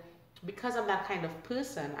 And because I'm that kind of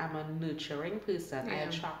person, I'm a nurturing person. I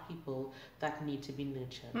attract people that need to be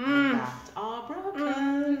nurtured and that are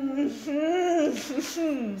broken.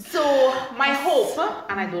 So my hope,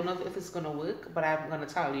 and I don't know if it's gonna work, but I'm gonna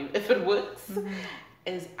tell you if it works,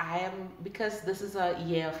 is because this is a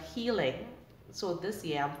year of healing. So this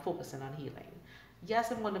year I'm focusing on healing. Yes,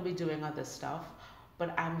 I'm gonna be doing other stuff,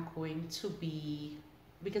 but I'm going to be,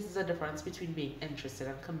 because there's a difference between being interested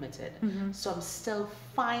and committed. So I'm still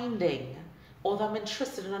finding, although I'm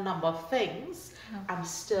interested in a number of things, I'm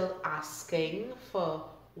still asking for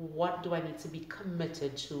what do I need to be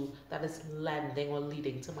committed to that is lending or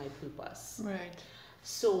leading to my purpose. Right.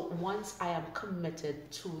 So once I am committed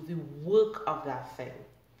to the work of that thing,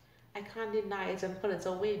 I can't deny it and put it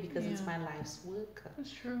away because it's my life's work.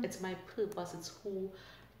 That's true. It's my purpose.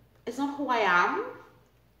 It's not who I am,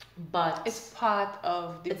 but it's part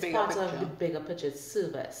of the bigger picture. Of the bigger picture. It's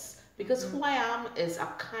service. Because who I am is a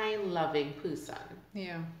kind, loving person.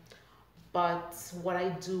 Yeah. But what I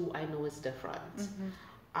do, I know is different.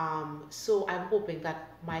 So I'm hoping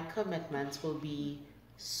that my commitments will be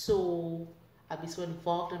I'll be so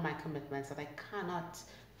involved in my commitments that I cannot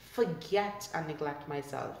forget and neglect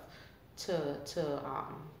myself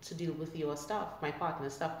to deal with your stuff, my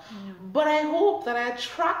partner's stuff. But I hope that I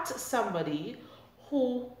attract somebody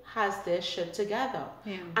who has their shit together.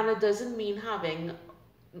 And it doesn't mean having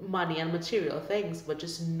money and material things, but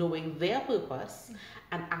just knowing their purpose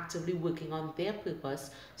and actively working on their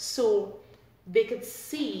purpose, so they could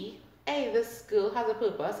see, hey, this girl has a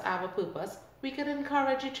purpose, I have a purpose. We could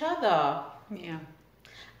encourage each other. Yeah.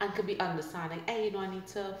 And could be understanding, hey, I need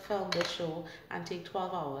to film this show and take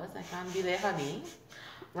 12 hours. I can't be there, honey.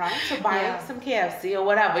 Right? So buy some KFC or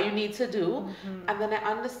whatever you need to do. And then I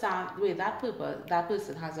understand, wait, that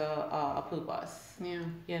person has a purpose. Yeah.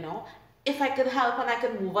 If I could help and I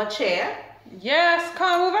could move a chair. Yes,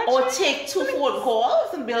 come over. Or take 2 phone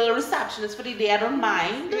calls and be a receptionist for the day, I don't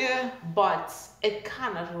mind. Yeah. But it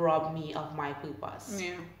cannot rob me of my purpose.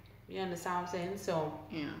 Yeah. You understand what I'm saying? So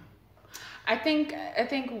yeah. I think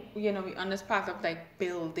we're on this path of like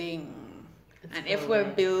building. If we're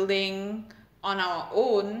building on our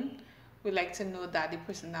own, we like to know that the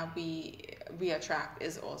person that we attract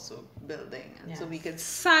is also building, and so we can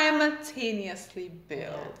simultaneously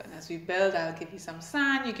build. And as we build, I'll give you some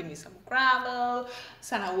sand, you give me some gravel,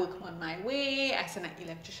 send I work on my way, I send an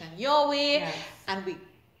electrician your way, and we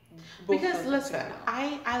both. Because listen,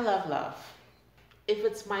 I love. If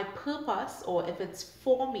it's my purpose or if it's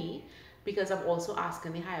for me, because I'm also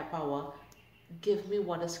asking the higher power, give me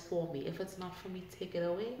what is for me. If it's not for me, take it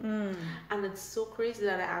away. And it's so crazy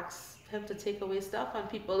that I asked him to take away stuff and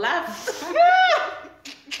people left.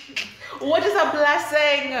 Which is a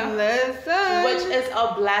blessing. Which is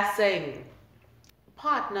a blessing.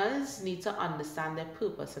 Partners need to understand their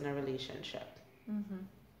purpose in a relationship.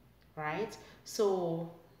 Right?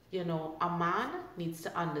 So, a man needs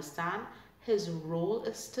to understand his role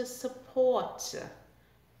is to support.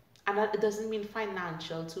 And it doesn't mean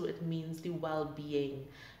financial too, it means the well-being.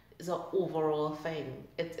 It's an overall thing.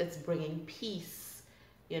 It's bringing peace.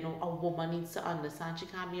 A woman needs to understand she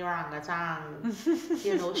can't be orangutan.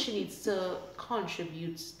 She needs to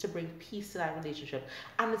contribute to bring peace to that relationship.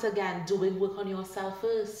 And it's again doing work on yourself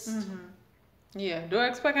first. Yeah, don't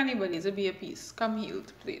expect anybody to be a piece. Come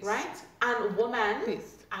healed, please. Right? And woman,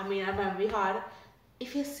 please. I remember hard.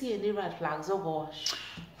 If you see any red flags, oh gosh.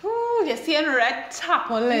 Ooh, you're seeing red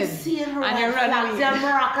tarpaulin. You're seeing red flags. The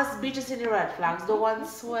Maracas Beach is seeing red flags. The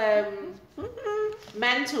ones swim.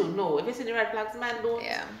 Men too. No, if you see the red flags, men don't.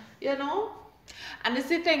 Yeah. And it's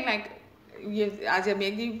the thing, like, as you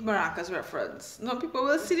make the Maracas reference, people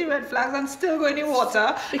will see the red flags and still go in the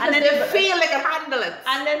water. Because and then they feel they can handle it.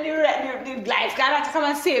 And then the lifeguard has to come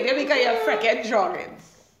and save you because you're freaking jogging.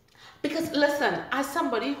 Because listen, as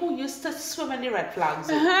somebody who used to swim in the red flags,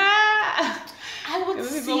 I would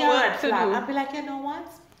Giving see people a work red to flag. do. I'd be like, you know what?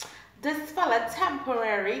 This fella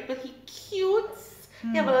temporary, but he cute.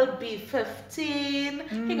 He have a little B15.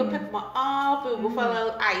 He can pick me up. We'll go for a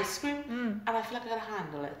little ice cream. And I feel like I can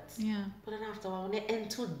handle it. Yeah. But then after a while, when you're in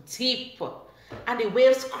too deep and the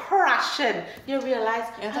waves crashing, you realize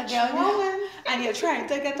Yes, I'm again, drowning. and you're trying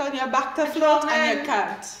to get on your back to float and you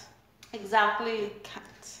can't. Exactly.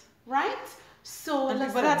 Can't. Right? So And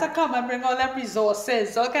listen. people have to come and bring all them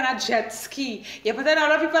resources, all kind of jet ski. You're putting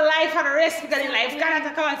all of people's life at risk because your life can't have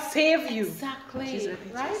to come and save you. Exactly.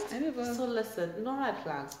 Right? Anyway. So listen, no red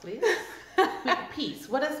flags, please. Peace.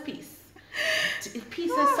 What is peace?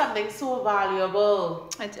 Peace is something so valuable.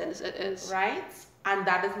 It is. Right? And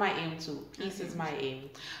that is my aim too. Peace is my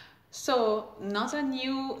aim. So, not a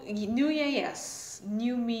new year, yes.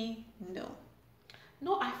 New me, no.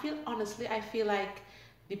 No, I feel like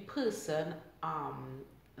the person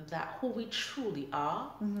that who we truly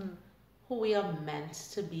are, who we are meant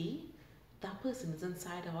to be, that person is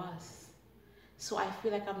inside of us. So I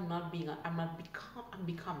feel like I'm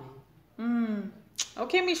becoming.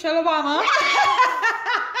 Okay, Michelle Obama.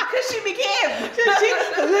 Because she became.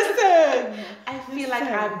 Listen. I feel like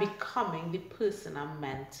I'm becoming the person I'm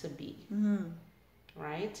meant to be.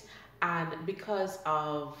 Right? And because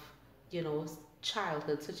of,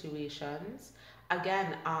 childhood situations,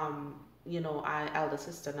 again, our elder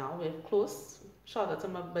sister now, we're close. Shout out to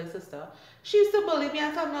my sister. She used to bully me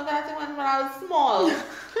and tell me that when I was small. And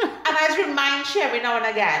I just remind she every now and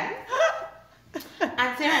again.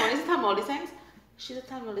 And say, oh, this time all these things. She didn't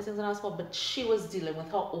tell me all these things when I was small, but she was dealing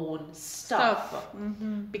with her own stuff.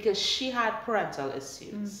 Because she had parental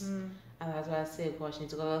issues. And that's why I say, gosh, you need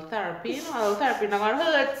to go to a little therapy. A little therapy not gonna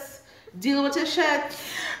hurt. Deal with your shit.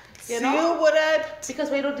 Deal with it. Because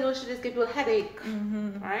when you don't deal with shit, it just gives you a headache.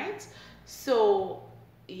 Right? So,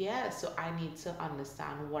 yeah, so I need to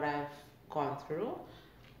understand what I've gone through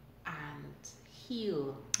and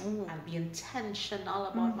heal and be intentional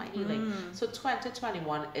about my healing. So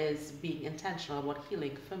 2021 is being intentional about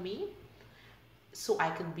healing for me so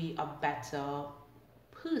I can be a better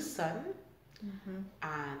person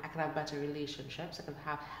and I can have better relationships. I can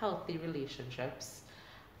have healthy relationships.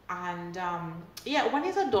 And when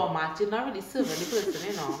you're a doormat, you're not really serving the person,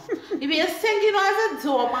 If you're thinking as a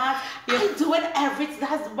doormat, I do it everything.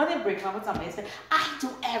 That's when they break up with somebody, say, I do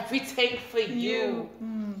everything for you.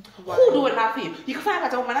 Who doing that for you? You can find a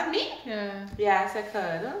better woman than me. Yeah. Yes, I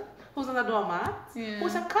could. Who's on the doormat? Yeah.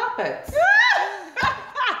 Who's on carpet?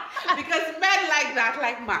 Because men like that,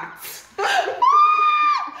 like mats.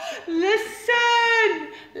 Listen.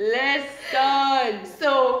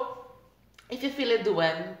 So, if you feel it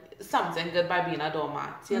doing something good by being a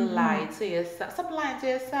doormat, you lie to yourself. Stop lying to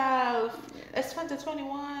yourself. It's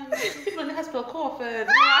 2021. People in the hospital coughing.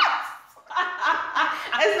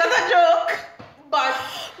 It's not a joke,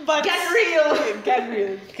 but get real.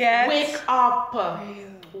 Wake up.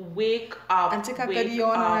 Wake up. And take a good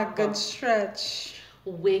yawn and a good stretch.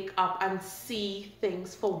 Wake up and see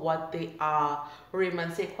things for what they are.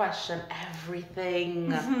 Raymond say question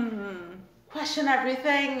everything. Question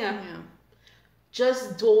everything. Yeah.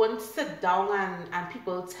 Just don't sit down and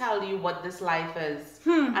people tell you what this life is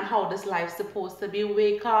and how this life's supposed to be.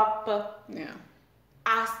 Wake up. Yeah.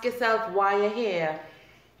 Ask yourself why you're here.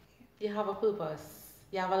 You have a purpose.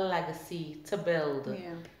 You have a legacy to build.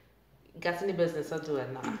 Yeah. Get in the business of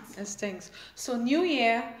doing that. It stinks. So New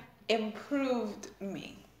Year improved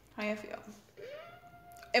me. How you feel?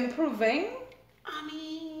 Improving? I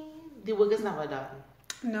mean, the work is never done.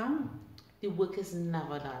 No. The work is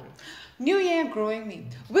never done. New Year growing me.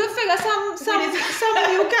 We'll figure some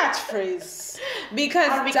new catchphrase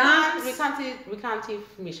because we can't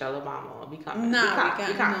take Michelle Obama. We can't.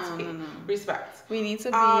 No. Respect. We need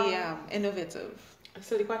to be innovative.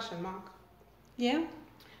 So the question mark. Yeah.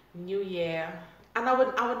 New Year, and I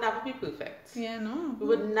would never be perfect. Yeah, no. We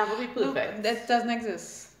would never be perfect. No, that doesn't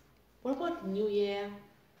exist. What about New Year?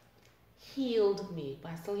 Healed me,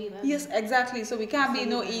 but I still healing. Yes, exactly. So we can't be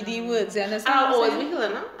no ED words. You understand? I'll always be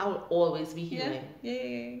healing. I will always be healing.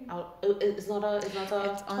 Yeah. It's not a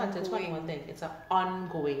 2021 thing. It's an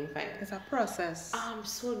ongoing thing. It's a process.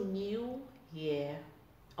 So New Year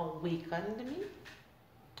awakened me.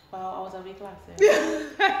 Well, I was awake last year.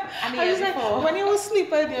 I was like, when you were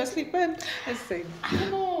sleeping, Let's see. I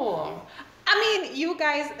don't know. I mean, you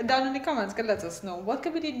guys down in the comments can let us know what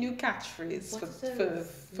could be the new catchphrase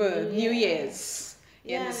for New Year's.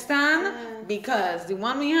 You understand? Yeah. Because the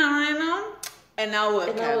one we have right now, and now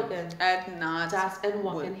working. And not just and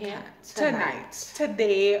working here tonight.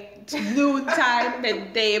 Today, noon time,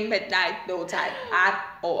 midday, midnight, no time at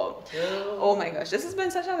all. Oh my gosh, this has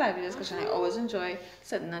been such a lively discussion. I always enjoy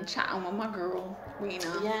sitting and chatting with my girl,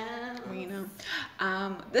 Reena. Yeah. Reena.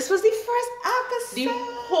 This was the first The episode.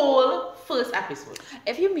 whole first episode.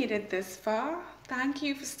 If you made it this far, thank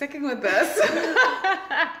you for sticking with us.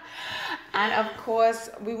 And of course,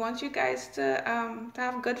 we want you guys to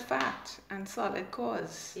have good fact and solid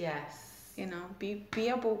cause. Yes. You know, be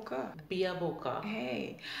a boca. Be a boca.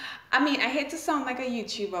 Hey, I mean, I hate to sound like a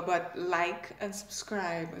YouTuber, but like and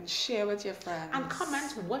subscribe and share with your friends. And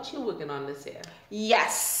comment what you're working on this year.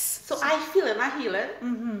 Yes. So I feel it, I heal it.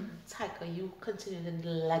 Mm-hmm. Tyker, you continue the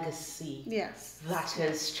legacy. Yes. That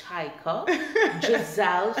is Tyker,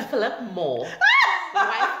 Giselle Philip Moore,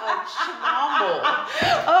 wife of Shimon Moore.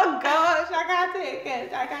 Oh gosh, I can't take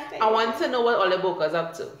it. I want to know what all the bocas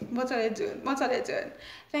up to. What are they doing? What are they doing?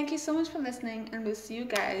 Thank you so much for listening, and we'll see you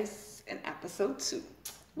guys in episode 2.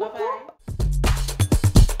 Bye-bye.